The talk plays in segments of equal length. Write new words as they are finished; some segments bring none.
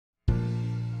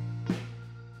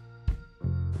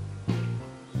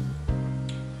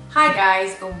Hi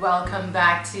guys, welcome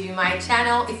back to my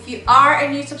channel. If you are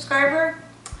a new subscriber,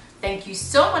 thank you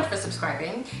so much for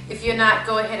subscribing. If you're not,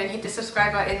 go ahead and hit the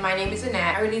subscribe button. My name is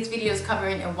Annette. I release videos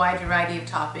covering a wide variety of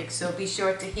topics, so be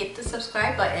sure to hit the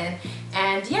subscribe button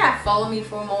and yeah, follow me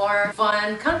for more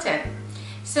fun content.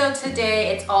 So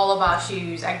today it's all about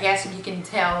shoes. I guess you can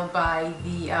tell by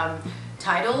the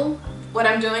title what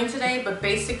I'm doing today, but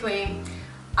basically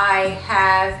I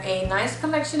have a nice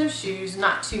collection of shoes,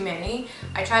 not too many.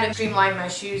 I try to streamline my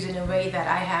shoes in a way that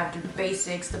I have the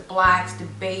basics, the blacks, the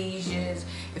beiges,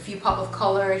 a few pop of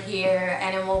color here,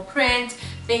 animal print,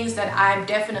 things that I'm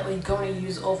definitely going to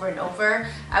use over and over.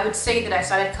 I would say that I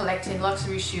started collecting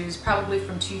luxury shoes probably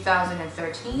from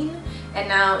 2013 and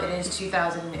now it is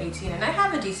 2018 and I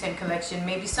have a decent collection.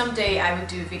 Maybe someday I would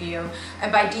do a video,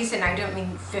 and by decent I don't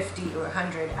mean 50 or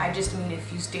 100, I just mean a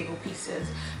few stable pieces.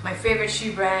 My favorite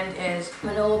shoe brand is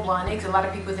Manolo Blahniks. A lot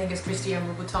of people think it's Christian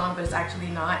Louboutin, but it's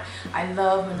actually not. I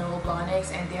love Manolo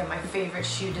Blahniks and they're my favorite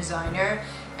shoe designer.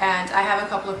 And I have a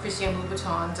couple of Christian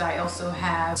Louboutins. I also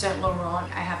have Saint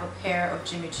Laurent. I have a pair of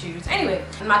Jimmy Choos. Anyway,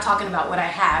 I'm not talking about what I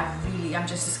have really. I'm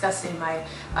just discussing my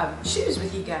shoes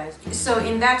with you guys. So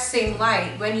in that same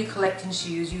light, when you're collecting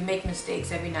shoes, you make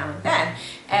mistakes every now and then.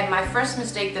 And my first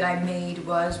mistake that I made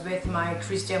was with my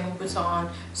Christian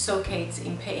Louboutin Socates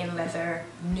in patent leather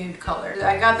nude color.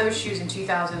 I got those shoes in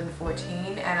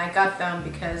 2014 and I got them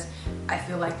because I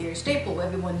feel like they're a staple.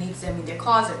 Everyone needs them in their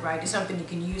closet, right? It's something you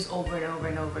can use over and over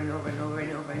and over and over and over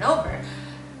and over and over.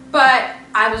 But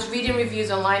I was reading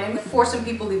reviews online, and for some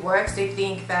people it works. They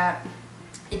think that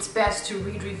it's best to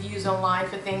read reviews online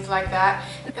for things like that.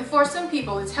 And for some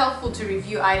people it's helpful to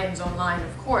review items online,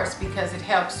 of course, because it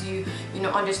helps you,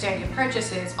 understand your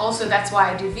purchases. Also, that's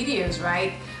why I do videos,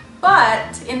 right?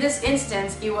 But in this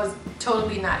instance, it was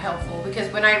totally not helpful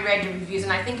because when I read the reviews,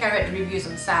 and I think I read the reviews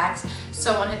on Saks,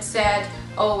 someone had said,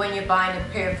 oh, when you're buying a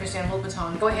pair of Christian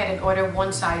Louboutin, go ahead and order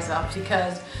one size up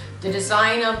because the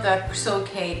design of the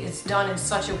Socate is done in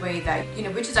such a way that,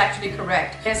 which is actually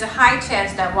correct. There's a high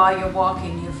chance that while you're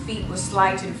walking, your feet will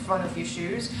slide to the front of your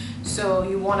shoes. So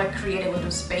you want to create a little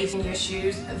space in your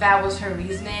shoes. That was her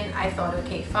reasoning. I thought,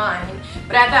 okay, fine.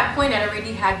 But at that point, I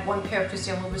already had one pair of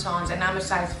Christian Louboutins and I'm a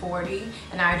size 40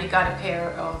 and I already got a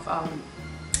pair of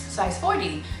size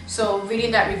 40. So reading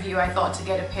that review, I thought to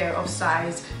get a pair of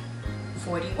size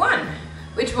 41.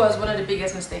 Which was one of the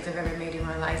biggest mistakes I've ever made in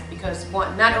my life because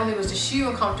one, not only was the shoe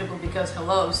uncomfortable because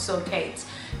hello, Socates,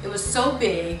 it was so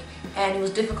big and it was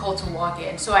difficult to walk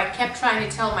in. So I kept trying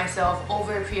to tell myself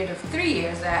over a period of 3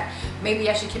 years that maybe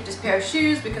I should keep this pair of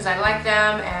shoes because I like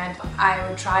them and I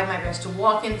would try my best to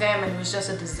walk in them, and it was just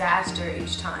a disaster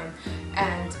each time.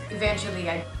 And eventually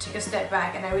I took a step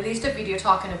back and I released a video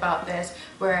talking about this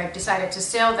where I decided to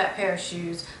sell that pair of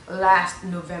shoes last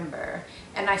November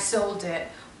and I sold it.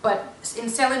 But in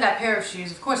selling that pair of shoes,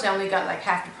 of course, I only got like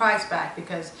half the price back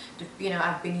because,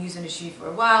 I've been using the shoe for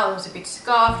a while. It was a bit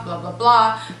scuffed, blah, blah,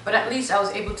 blah. But at least I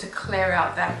was able to clear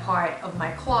out that part of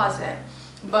my closet.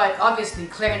 But obviously,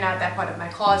 clearing out that part of my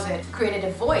closet created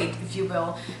a void, if you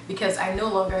will, because I no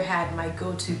longer had my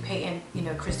go-to patent,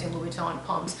 Christian Louboutin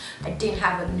pumps. I didn't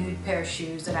have a nude pair of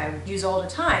shoes that I would use all the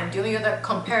time. The only other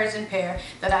comparison pair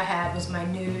that I had was my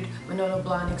nude Manolo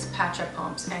Blahniks Patra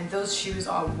pumps, and those shoes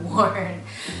are worn.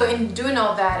 So in doing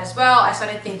all that as well, I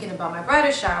started thinking about my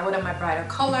bridal shower. What are my bridal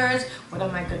colors? What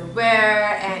am I going to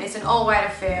wear? And it's an all-white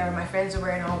affair. My friends are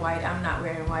wearing all white. I'm not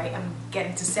wearing white. I'm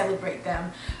getting to celebrate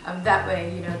them that way.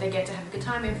 They get to have a good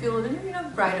time and feel,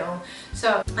 bridal.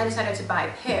 So I decided to buy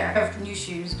a pair of new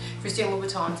shoes, Christian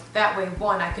Louboutins. That way,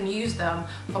 one, I can use them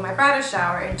for my bridal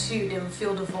shower, and two, they will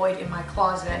fill the void in my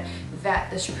closet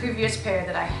that this previous pair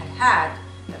that I had,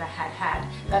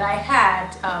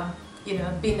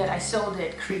 being that I sold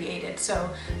it, created. So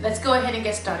let's go ahead and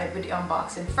get started with the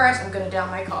unboxing. First, I'm gonna down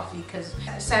my coffee because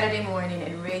Saturday morning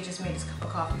and Ray just made this cup of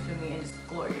coffee for me and it's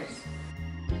glorious.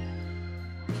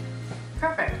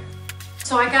 Perfect.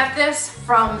 So I got this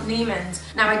from Neiman's.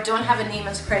 Now I don't have a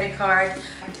Neiman's credit card.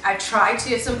 I tried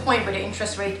to at some point, but the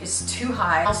interest rate is too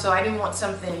high. Also, I didn't want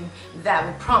something that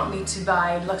would prompt me to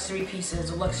buy luxury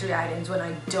pieces or luxury items when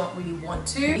I don't really want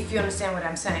to, if you understand what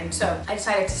I'm saying. So I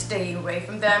decided to stay away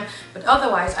from them. But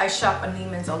otherwise, I shop on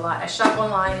Neiman's a lot. I shop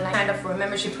online and I signed up for a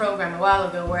membership program a while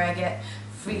ago where I get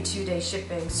free 2-day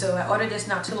shipping. So I ordered this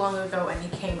not too long ago and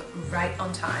it came right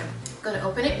on time. I'm gonna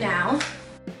open it now.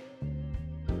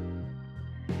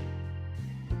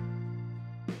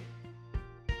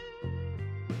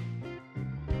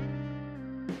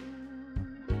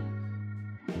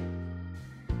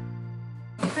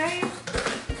 Okay,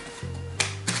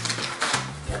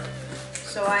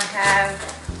 so I have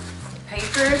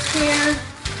papers here.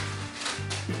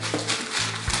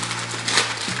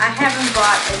 I haven't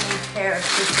bought a new pair of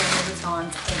Christian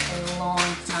Louboutins in a long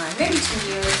time. Maybe 2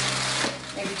 years.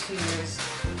 Maybe 2 years.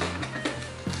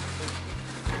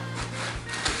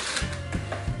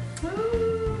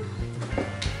 Woo.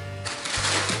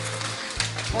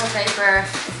 More paper.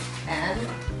 And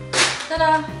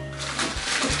ta-da!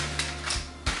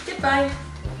 Goodbye.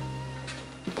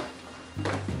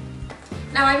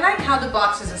 Now I like how the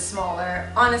boxes are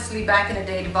smaller. Honestly, back in the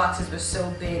day, the boxes were so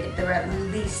big. They were at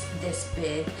least this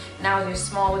big. Now they're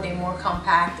smaller, they're more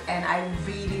compact, and I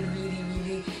really, really,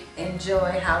 really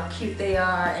enjoy how cute they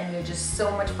are, and they're just so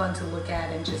much fun to look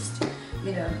at and just,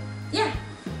 you know, yeah.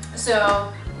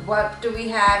 So what do we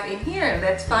have in here?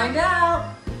 Let's find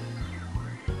out.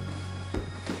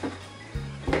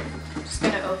 I'm just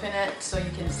gonna open it so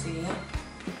you can see.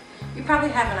 You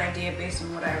probably have an idea based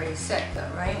on what I already said though,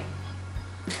 right?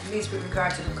 At least with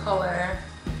regard to the color,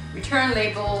 return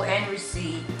label and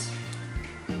receipt,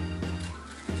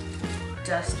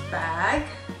 dust bag,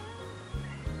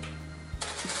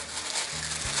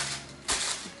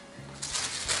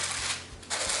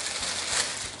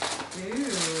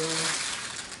 ooh,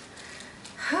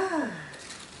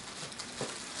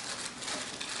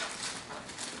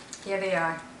 here they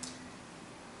are,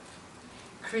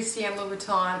 Christian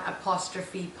Louboutin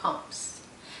apostrophe pumps.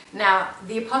 Now,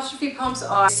 the apostrophe pumps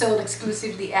are sold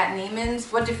exclusively at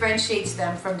Neiman's. What differentiates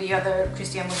them from the other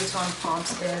Christian Louboutin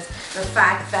pumps is the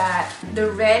fact that the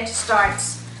red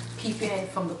starts peeping in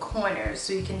from the corners.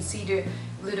 So you can see the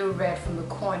little red from the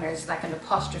corners, like an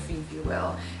apostrophe, if you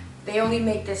will. They only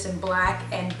make this in black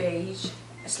and beige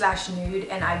 / nude,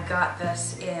 and I got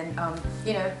this in,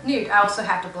 you know, nude. I also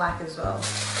have the black as well.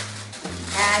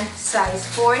 And size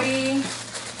 40,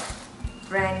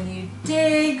 brand new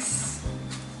digs.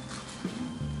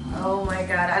 Oh my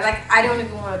god, I don't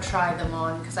even want to try them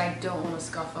on because I don't want to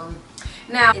scuff them.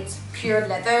 Now, it's pure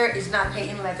leather, it's not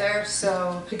patent leather,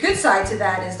 so the good side to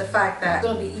that is the fact that it's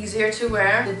going to be easier to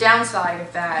wear. The downside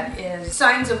of that is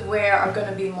signs of wear are going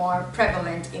to be more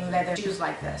prevalent in leather shoes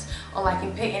like this, or like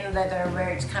in patent leather where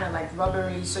it's kind of like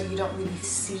rubbery, so you don't really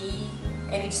see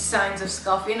any signs of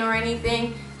scuffing or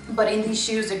anything. But in these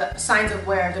shoes, the signs of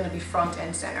wear are going to be front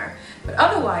and center. But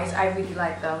otherwise, I really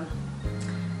like them.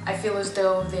 I feel as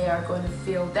though they are going to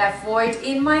fill that void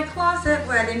in my closet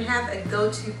where I didn't have a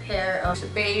go-to pair of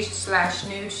beige /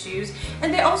 nude shoes,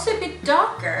 and they're also a bit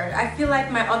darker. I feel like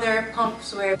my other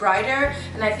pumps were brighter,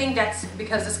 and I think that's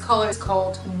because this color is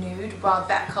called nude while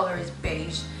that color is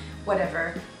beige.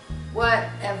 Whatever.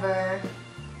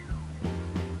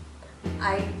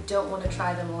 I don't want to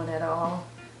try them on at all,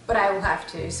 but I will have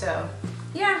to, so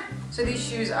yeah. So these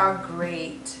shoes are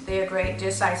great. They are great.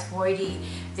 They're size 40.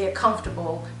 They're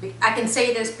comfortable. I can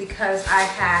say this because I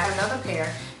have another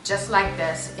pair just like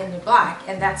this in the black,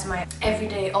 and that's my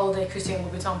everyday, all-day Christian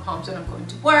Louboutin pumps when I'm going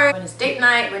to work, when it's date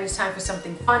night, when it's time for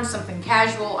something fun, something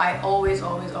casual. I always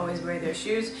wear their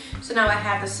shoes. So now I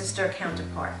have the sister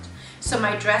counterpart. So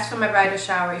my dress for my bridal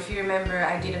shower, if you remember,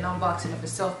 I did an unboxing of a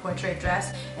self-portrait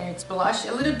dress, and it's blush,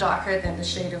 a little darker than the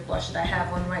shade of blush that I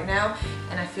have on right now,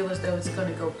 and I feel as though it's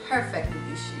going to go perfect with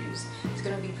these shoes. It's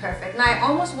going to be perfect. And I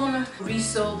almost want to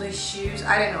resole the shoes.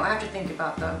 I don't know, I have to think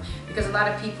about them, because a lot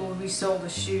of people resole the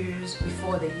shoes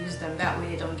before they use them. That way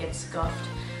they don't get scuffed.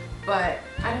 But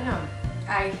I don't know.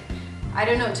 I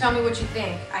don't know. Tell me what you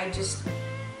think. I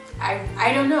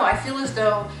don't know. I feel as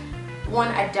though, one,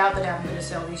 I doubt that I'm going to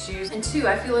sell these shoes, and two,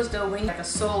 I feel as though when you have a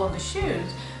sole on the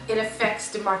shoes, it affects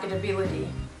the marketability.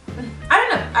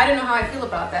 I don't know how I feel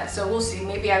about that, so we'll see.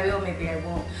 Maybe I will, maybe I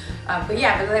won't. But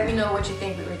yeah, but let me know what you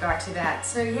think with regard to that.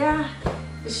 So yeah,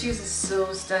 the shoes are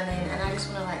so stunning, and I just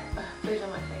want to like put it on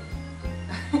my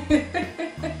face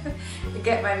to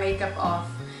get my makeup off.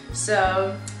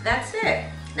 So that's it.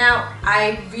 Now,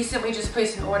 I recently just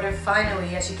placed an order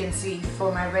finally, as you can see,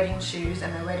 for my wedding shoes,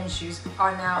 and my wedding shoes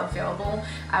are now available.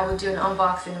 I will do an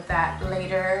unboxing of that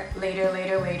later.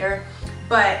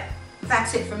 But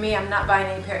that's it for me. I'm not buying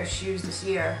any pair of shoes this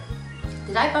year.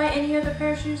 Did I buy any other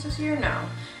pair of shoes this year? No.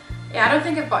 Yeah, I don't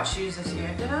think I bought shoes this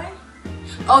year. Did I?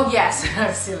 Oh yes,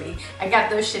 I'm silly. I got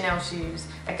those Chanel shoes.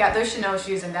 And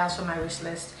that was for my wish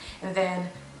list. And then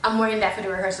I'm wearing that for the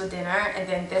rehearsal dinner, and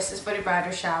then this is for the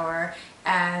bridal shower,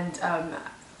 and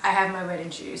I have my wedding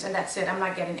shoes, and that's it. I'm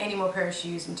not getting any more pair of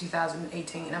shoes in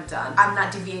 2018. I'm done. I'm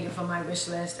not deviating from my wish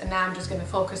list, and now I'm just going to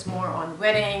focus more on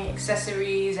wedding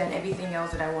accessories and everything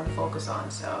else that I want to focus on.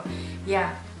 So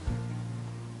yeah,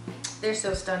 they're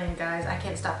so stunning, guys. I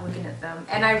can't stop looking at them,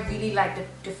 and I really like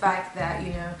the fact that,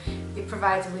 you know, it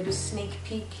provides a little sneak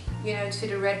peek, you know, to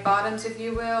the red bottoms, if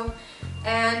you will.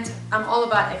 And I'm all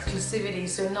about exclusivity,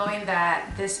 so knowing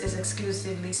that this is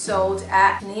exclusively sold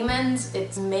at Neiman's,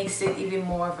 it makes it even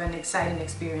more of an exciting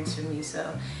experience for me.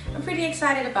 So I'm pretty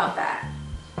excited about that.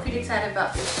 Pretty excited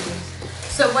about this shoes.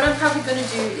 So what I'm probably going to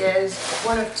do is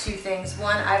one of two things.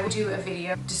 One, I will do a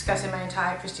video discussing my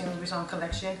entire Christian Louboutin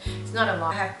collection. It's not a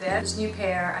lot. I have this new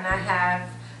pair, and I have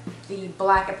the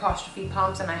black apostrophe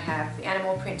pumps, and I have the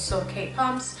animal print sole cape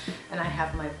pumps, and I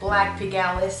have my black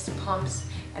Pigalis pumps,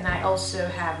 and I also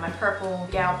have my purple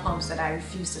gal pumps that I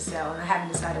refuse to sell, and I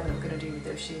haven't decided what I'm going to do with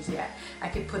those shoes yet. I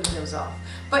keep putting those off.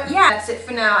 But yeah, that's it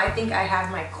for now. I think I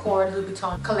have my core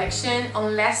Louboutin collection,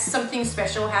 unless something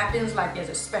special happens, like there's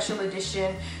a special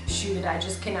edition shoe that I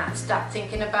just cannot stop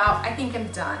thinking about. I think I'm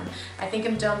done. I think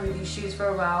I'm done with these shoes for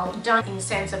a while. Done in the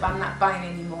sense of I'm not buying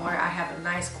anymore. I have a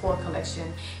nice core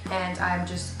collection, and I'm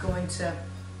just going to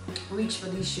reach for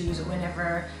these shoes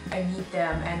whenever I need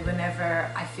them and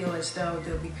whenever I feel as though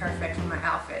they'll be perfect for my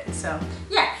outfit. So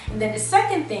yeah, and then the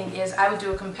second thing is I will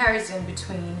do a comparison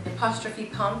between the apostrophe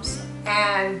pumps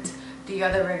and the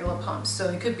other regular pumps. So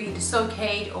it could be the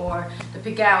Socade or the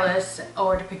Pigalis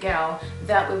or the Pigal.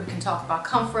 That way we can talk about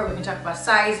comfort, we can talk about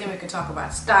sizing, we can talk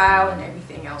about style and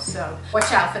everything else. So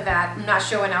watch out for that. I'm not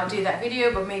sure when I'll do that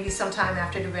video, but maybe sometime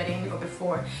after the wedding or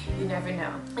before. You never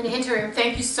know. In the interim,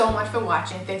 thank you so much for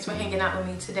watching. Thanks for hanging out with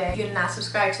me today. If you're not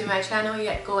subscribed to my channel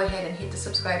yet, go ahead and hit the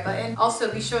subscribe button.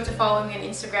 Also, be sure to follow me on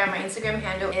Instagram. My Instagram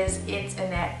handle is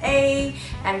itsannette,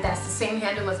 and that's the same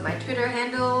handle as my Twitter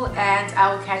handle, and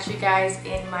I will catch you guys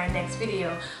in my next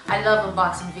video. I love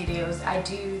unboxing videos. I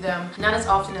do them not as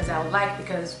often as I would like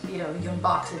because, you know, you're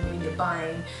unboxing and you're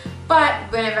buying, but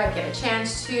whenever I get a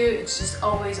chance to, it's just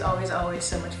always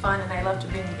so much fun, and I love to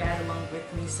bring you guys along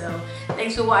with me. So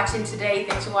thanks for watching today,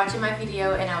 thanks for watching my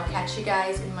video, and I'll catch you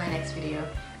guys in my next video.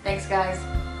 Thanks guys.